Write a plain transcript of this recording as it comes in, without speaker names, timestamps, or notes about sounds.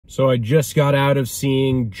So I just got out of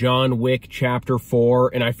seeing John Wick Chapter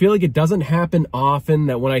 4, and I feel like it doesn't happen often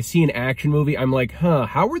that when I see an action movie, I'm like,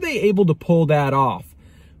 how were they able to pull that off?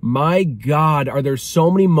 My God, are there so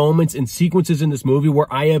many moments and sequences in this movie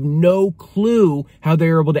where I have no clue how they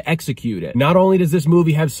were able to execute it. Not only does this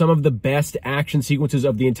movie have some of the best action sequences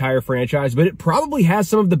of the entire franchise, but it probably has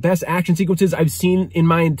some of the best action sequences I've seen in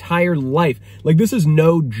my entire life. Like, this is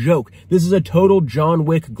no joke. This is a total John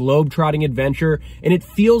Wick globe-trotting adventure, and it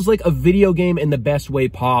feels like a video game in the best way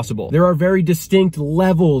possible. There are very distinct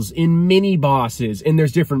levels in mini-bosses, and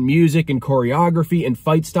there's different music and choreography and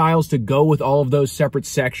fight styles to go with all of those separate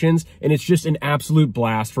sections. And it's just an absolute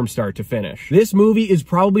blast from start to finish. This movie is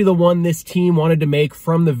probably the one this team wanted to make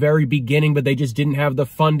from the very beginning, but they just didn't have the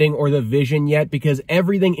funding or the vision yet, because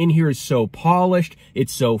everything in here is so polished,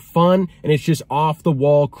 it's so fun, and it's just off the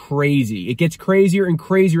wall crazy. It gets crazier and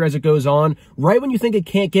crazier as it goes on. Right when you think it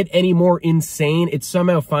can't get any more insane, it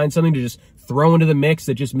somehow finds something to just throw into the mix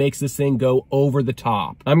that just makes this thing go over the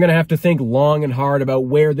top. I'm gonna have to think long and hard about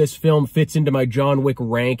where this film fits into my John Wick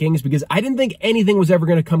rankings, because I didn't think anything was ever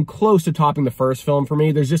gonna come close to topping the first film for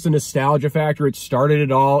me. There's just a nostalgia factor. It started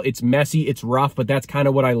it all. It's messy, it's rough, but that's kind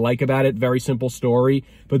of what I like about it. Very simple story.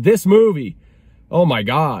 But this movie, oh my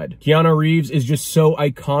God. Keanu Reeves is just so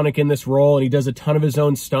iconic in this role, and he does a ton of his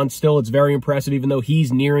own stunts still. It's very impressive, even though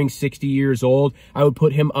he's nearing 60 years old. I would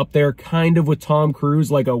put him up there kind of with Tom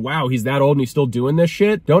Cruise, like, oh wow, he's that old and he's still doing this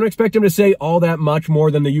shit. Don't expect him to say all that much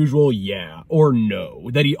more than the usual yeah or no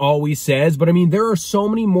that he always says, but I mean, there are so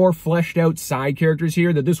many more fleshed out side characters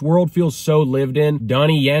here that this world feels so lived in.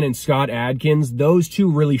 Donnie Yen and Scott Adkins, those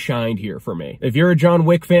two really shined here for me. If you're a John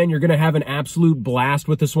Wick fan, you're gonna have an absolute blast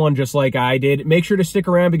with this one, just like I did. Make sure to stick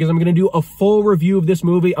around, because I'm going to do a full review of this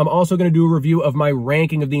movie. I'm also going to do a review of my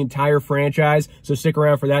ranking of the entire franchise, so stick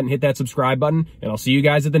around for that and hit that subscribe button, and I'll see you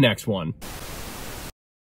guys at the next one.